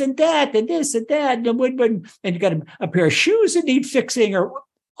this and that and this and that. And you got a pair of shoes that need fixing, or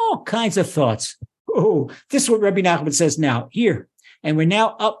all kinds of thoughts. Oh, this is what Rabbi Nachman says now here. And we're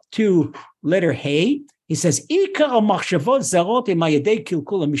now up to letter Hey. He says,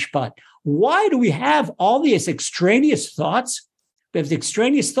 why do we have all these extraneous thoughts? We have the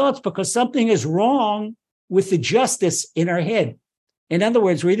extraneous thoughts because something is wrong with the justice in our head. In other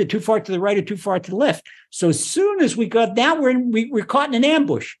words, we're either too far to the right or too far to the left. So as soon as we got that, we're caught in an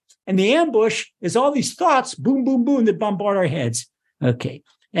ambush. And the ambush is all these thoughts, boom, boom, boom, that bombard our heads. Okay.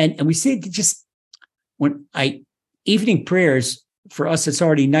 And we see just evening prayers, for us, it's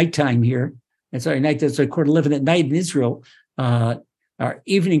already nighttime here. It's already night. It's like 11 at night in Israel. Our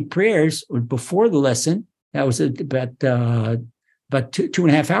evening prayers were before the lesson. That was about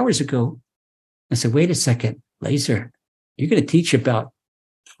 2.5 hours ago. I said, wait a second, Laser, you're going to teach about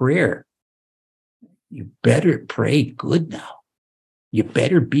prayer. You better pray good now. You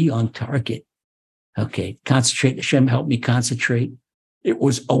better be on target. Okay, concentrate. Hashem help me concentrate. It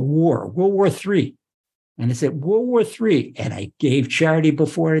was a war, World War III. And I said, World War III. And I gave charity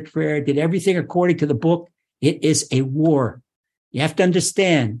before the prayer, did everything according to the book. It is a war. You have to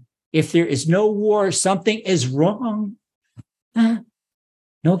understand, if there is no war, something is wrong.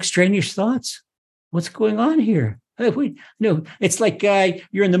 No extraneous thoughts. What's going on here? No, it's like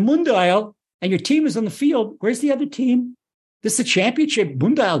you're in the Mundial and your team is on the field. Where's the other team? This is a championship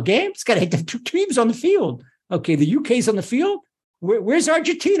Mundial game. It's got to have two teams on the field. Okay, the UK's on the field. Where's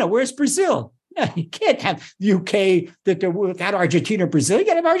Argentina? Where's Brazil? No, you can't have the UK without Argentina or Brazil. You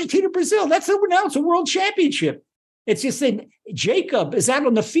got to have Argentina or Brazil. That's a world championship. It's just that Jacob is out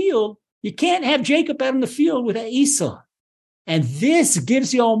on the field. You can't have Jacob out on the field without Esau. And this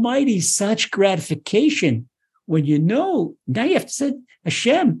gives the Almighty such gratification when you know, now you have to say,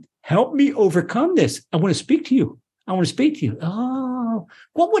 Hashem, help me overcome this. I want to speak to you. I want to speak to you. Oh,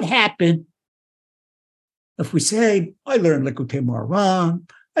 what would happen if we say, I learned Likutei Moharan,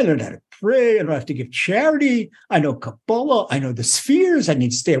 I learned how to pray, I don't have to give charity, I know Kabbalah, I know the spheres, I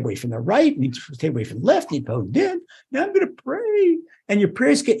need to stay away from the right, I need to stay away from the left, I need to hold in. Now I'm going to pray. And your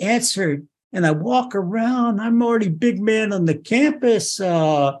prayers get answered. And I walk around. I'm already big man on the campus.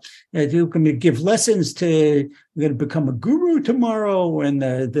 Who can give lessons to? I'm going to become a guru tomorrow, and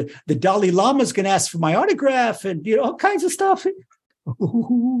the Dalai Lama is going to ask for my autograph, and all kinds of stuff.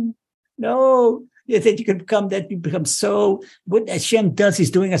 No, you think you can become that? You become so. What Hashem does,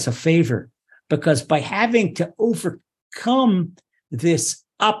 He's doing us a favor, because by having to overcome this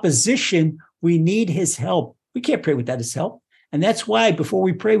opposition, we need His help. We can't pray without His help. And that's why before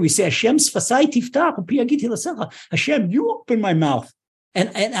we pray, we say, Hashem, Hashem, you open my mouth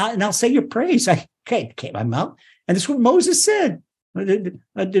and I'll say your praise. I can't my mouth. And that's what Moses said.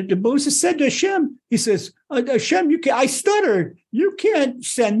 Moses said to Hashem, he says, Hashem, I stutter. You can't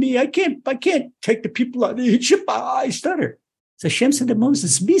send me. I can't take the people out of Egypt. I stutter. So Hashem said to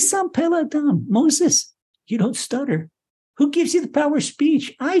Moses, Bisam peladam. Moses, you don't stutter. Who gives you the power of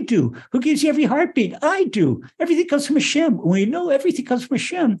speech? I do. Who gives you every heartbeat? I do. Everything comes from Hashem. When we know everything comes from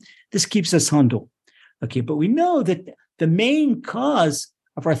Hashem, this keeps us humble. Okay, but we know that the main cause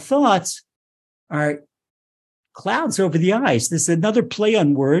of our thoughts are clouds over the eyes. This is another play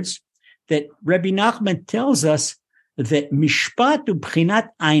on words that Rabbi Nachman tells us that mishpat ubchinat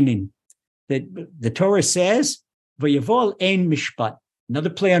einin, that the Torah says, vayavol ein mishpat,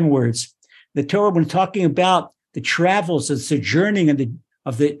 another play on words. The Torah, when talking about the travels and sojourning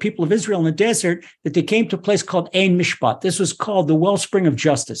of the people of Israel in the desert, that they came to a place called Ein Mishpat. This was called the wellspring of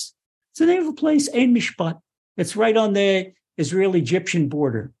justice. It's the name of a place, Ein Mishpat. It's right on the Israeli-Egyptian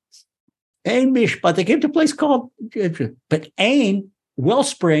border. Ein Mishpat. They came to a place called, but Ein,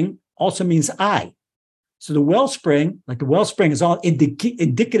 wellspring, also means eye. So the wellspring, like the wellspring is all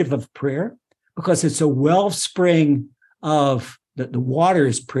indicative of prayer because it's a wellspring of the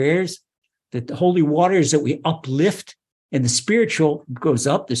waters, prayers, that the holy waters that we uplift, and the spiritual goes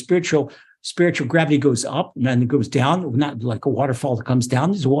up. The spiritual gravity goes up, and then it goes down. Not like a waterfall that comes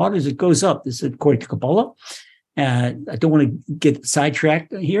down. These waters, it goes up. This is according to Kabbalah. I don't want to get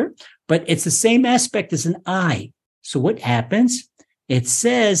sidetracked here, but it's the same aspect as an eye. So what happens? It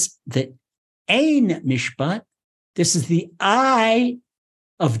says that Ein Mishpat, this is the eye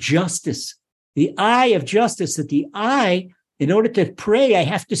of justice. The eye of justice, that the eye, in order to pray, I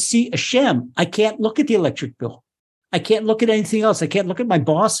have to see Hashem. I can't look at the electric bill. I can't look at anything else. I can't look at my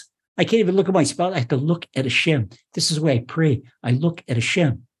boss. I can't even look at my spouse. I have to look at Hashem. This is where I pray. I look at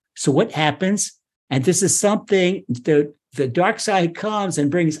Hashem. So what happens? And this is something, the dark side comes and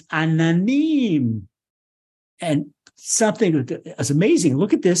brings ananim. And something that's amazing.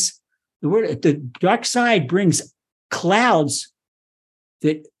 Look at this. The dark side brings clouds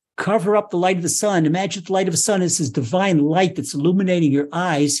that cover up the light of the sun. Imagine the light of the sun is this divine light that's illuminating your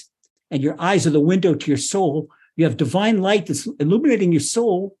eyes, and your eyes are the window to your soul. You have divine light that's illuminating your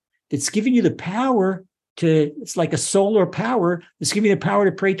soul, that's giving you the power it's like a solar power, that's giving you the power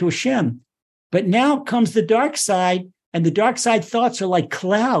to pray to Hashem. But now comes the dark side, and the dark side thoughts are like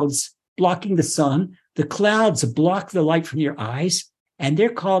clouds blocking the sun. The clouds block the light from your eyes, and they're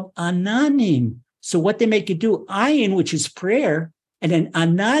called ananim. So what they make you do, ayin, which is prayer, and then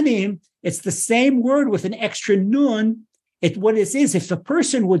ananim, it's the same word with an extra nun. What it is, if a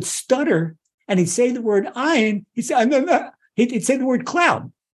person would stutter and he'd say the word ayin, he'd say the word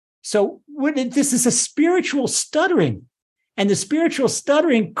cloud. So this is a spiritual stuttering. And the spiritual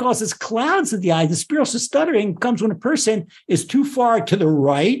stuttering causes clouds of the eye. The spiritual stuttering comes when a person is too far to the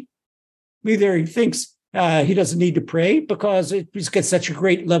right. Either he thinks he doesn't need to pray because he's got such a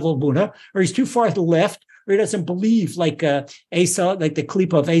great level of Buddha, or he's too far to the left, or he doesn't believe like Esau, like the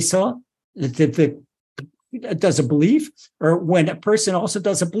klipa of Esau, doesn't believe. Or when a person also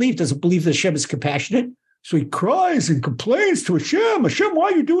doesn't believe that Hashem is compassionate. So he cries and complains to Hashem, Hashem,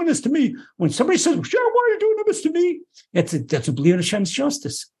 why are you doing this to me? When somebody says, Hashem, why are you doing this to me? That's a belief in Hashem's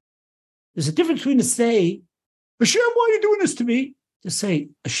justice. There's a difference between to say, Hashem, why are you doing this to me? To say,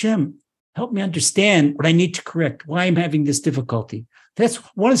 Hashem, help me understand what I need to correct, why I'm having this difficulty. That's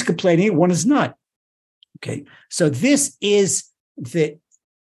one is complaining, one is not. Okay, so this is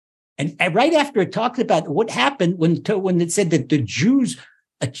and right after it talked about what happened when it said that the Jews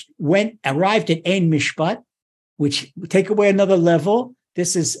arrived at Ein Mishpat, which take away another level.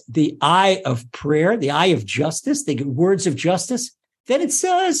 This is the eye of prayer, the eye of justice. They get words of justice. Then it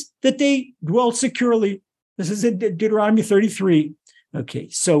says that they dwell securely. This is in Deuteronomy 33. Okay,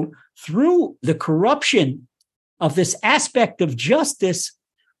 so through the corruption of this aspect of justice,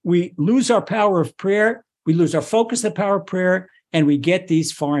 we lose our power of prayer, we lose our focus of power of prayer, and we get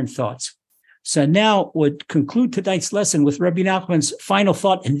these foreign thoughts. So now we'll conclude tonight's lesson with Rabbi Nachman's final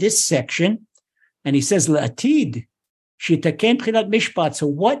thought in this section. And he says, La'atid, shitaken p'chinat mishpat. So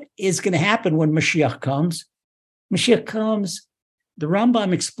what is going to happen when Mashiach comes? Mashiach comes, the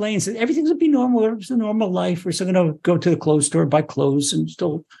Rambam explains that everything's going to be normal. It's a normal life. We're still going to go to the clothes store, buy clothes, and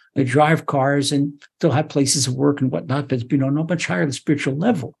still drive cars, and still have places of work and whatnot. But it's on a much higher the spiritual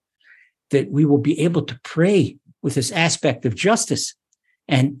level that we will be able to pray with this aspect of justice.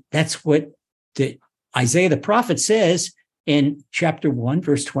 And that's what Isaiah the prophet says in chapter 1,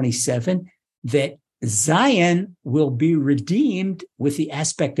 verse 27, that Zion will be redeemed with the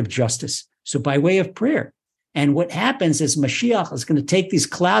aspect of justice. So by way of prayer. And what happens is Mashiach is going to take these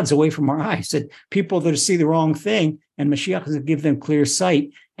clouds away from our eyes, that people that see the wrong thing, and Mashiach is going to give them clear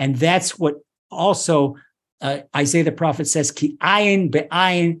sight. And that's what also Isaiah the prophet says, Ki ayin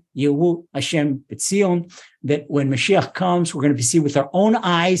be'ayin yehu Hashem b'tzion, that when Mashiach comes, we're going to be seen with our own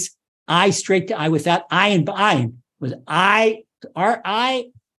eyes, eye straight to eye, without ayin be'ayin, with our eye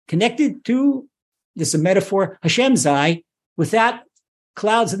connected to, this is a metaphor, Hashem's eye, without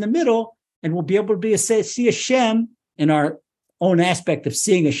clouds in the middle, and we'll be able to see Hashem in our own aspect of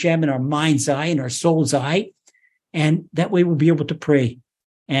seeing Hashem in our mind's eye, in our soul's eye, and that way we'll be able to pray.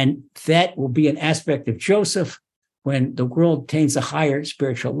 And that will be an aspect of Joseph when the world attains a higher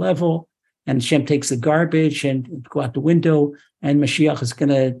spiritual level, and Hashem takes the garbage and go out the window, and Mashiach is going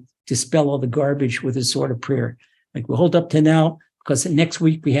to dispel all the garbage with his sword of prayer. Like we'll hold up to now, because next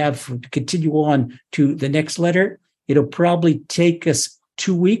week we have to continue on to the next letter. It'll probably take us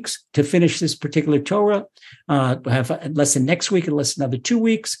 2 weeks to finish this particular Torah. We'll have a lesson next week and a lesson another 2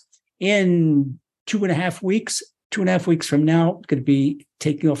 weeks. In 2.5 weeks, 2.5 weeks from now, it's going to be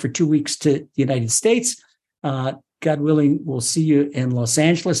taking off for 2 weeks to the United States. God willing, we'll see you in Los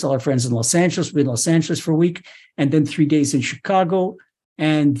Angeles. All our friends in Los Angeles will be in Los Angeles for a week, and then 3 days in Chicago,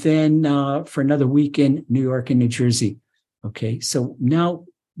 and then for another week in New York and New Jersey. Okay, so now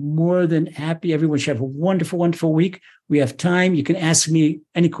more than happy. Everyone should have a wonderful, wonderful week. We have time. You can ask me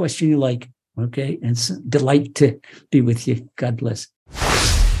any question you like. Okay, and it's a delight to be with you. God bless.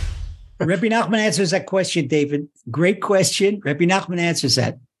 Rabbi Nachman answers that question, David. Great question. Rabbi Nachman answers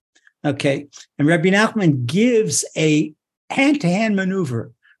that. Okay, and Rabbi Nachman gives a hand-to-hand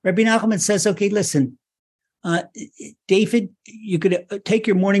maneuver. Rabbi Nachman says, okay, listen, David, you're going to take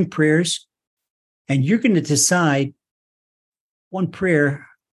your morning prayers, and you're going to decide one prayer.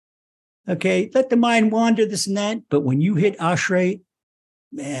 Okay, let the mind wander, this and that. But when you hit Ashrei,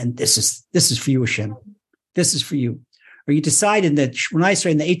 man, this is for you, Hashem. This is for you. Or you decide in the when I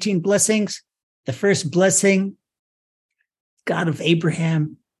say in the 18 blessings, the first blessing, God of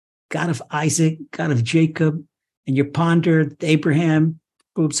Abraham, God of Isaac, God of Jacob, and you ponder that Abraham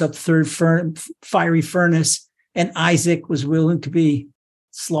boots up third fiery furnace, and Isaac was willing to be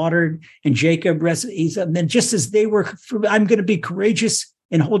slaughtered, and Jacob rested. And then just as they were, I'm going to be courageous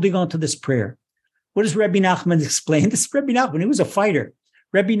in holding on to this prayer. What does Rabbi Nachman explain? This is Rabbi Nachman. He was a fighter.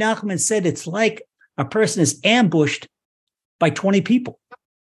 Rabbi Nachman said it's like a person is ambushed by 20 people.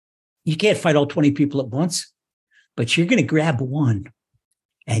 You can't fight all 20 people at once, but you're going to grab one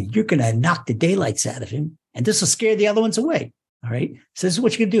and you're going to knock the daylights out of him, and this will scare the other ones away. All right. So this is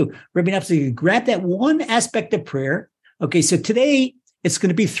what you're going to do. Rabbi Nachman said, you grab that one aspect of prayer. Okay. So today it's going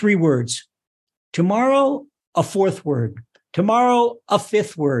to be 3 words. Tomorrow, a 4th word. Tomorrow, a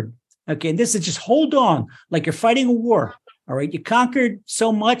 5th word. Okay. And this is just hold on like you're fighting a war. All right. You conquered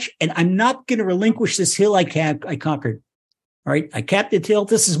so much, and I'm not going to relinquish this hill I conquered. All right. I capped the hill.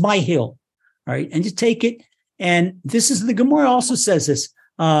 This is my hill. All right. And you take it. And this is the Gemara also says this.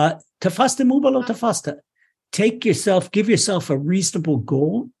 Tafasta mubalo tafasta. Give yourself a reasonable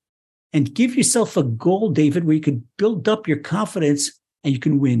goal, and give yourself a goal, David, where you can build up your confidence and you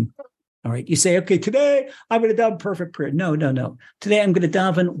can win. All right. You say, okay, today I'm going to daven perfect prayer. No. Today I'm going to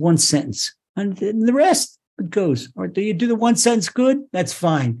daven one sentence, and the rest it goes. Or do you do the one sentence good? That's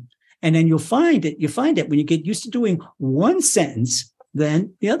fine. And then you'll find it. You find it when you get used to doing one sentence,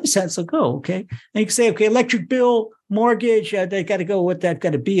 then the other sentence will go. Okay. And you can say, okay, electric bill, mortgage, they got to go what that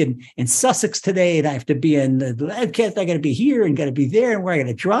got to be in Sussex today. And I have to be in I got to be here and got to be there, and where I got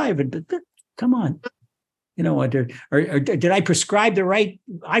to drive. And come on. You know, or did I prescribe the right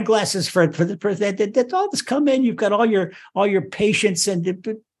eyeglasses for that? That all this come in. You've got all your patience, and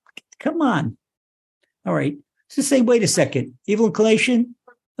come on. All right. So say, wait a second. Evil inclination.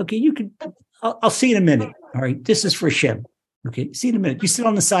 Okay, you can. I'll see you in a minute. All right. This is for Hashem. Okay. See you in a minute. You sit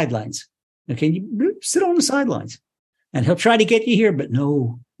on the sidelines. Okay. You sit on the sidelines, and he'll try to get you here, but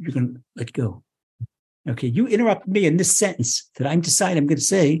no, you're going to let go. Okay. You interrupt me in this sentence that I'm deciding I'm going to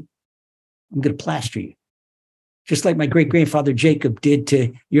say. I'm going to plaster you. Just like my great-grandfather Jacob did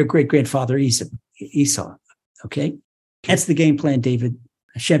to your great-grandfather Esau. Okay? That's the game plan, David.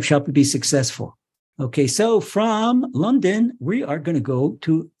 Hashem shall be successful. Okay, so from London, we are going to go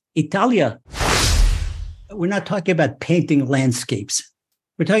to Italia. We're not talking about painting landscapes.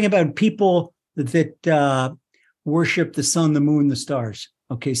 We're talking about people that worship the sun, the moon, the stars.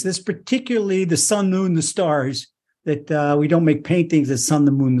 Okay, so this particularly the sun, moon, the stars, that we don't make paintings of sun,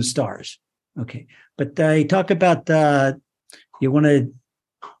 the moon, the stars. Okay, but you talk about you want to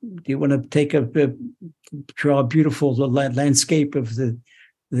draw a beautiful landscape of the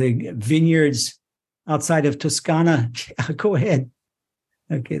vineyards outside of Toscana. Go ahead.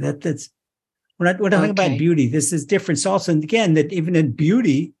 Okay, that's we're not talking about beauty. This is different. It's also, and again, that even in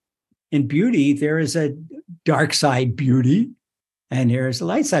beauty there is a dark side beauty, and there's a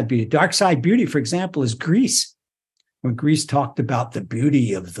light side beauty. Dark side beauty, for example, is Greece. When Greece talked about the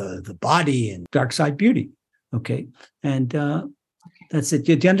beauty of the body and dark side beauty. Okay. And that's it.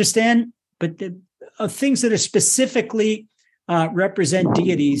 Do you understand? But things that are specifically represent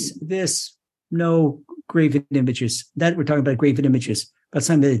deities, no graven images. That we're talking about graven images, but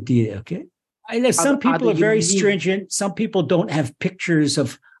some of the deity. Okay. I know some people are very stringent. Some people don't have pictures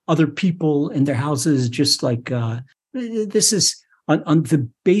of other people in their houses, just like this is on the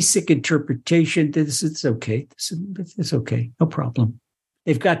basic interpretation. This is okay. It's okay. No problem.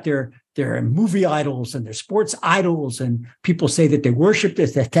 They've got their movie idols and their sports idols, and people say that they worship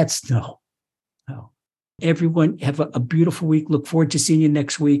this. That's no. Everyone have a beautiful week. Look forward to seeing you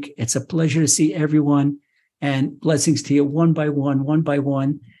next week. It's a pleasure to see everyone, and blessings to you one by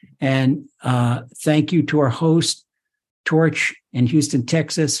one. And thank you to our host, Torch in Houston,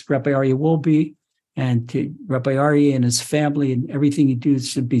 Texas, Rabbi Aryeh Wolbe, and to Rabbi Aryeh and his family, and everything you do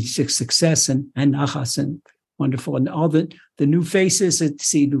should be success and nachas and wonderful. And all the new faces, to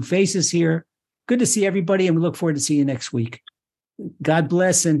see new faces here. Good to see everybody, and we look forward to seeing you next week. God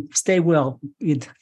bless and stay well.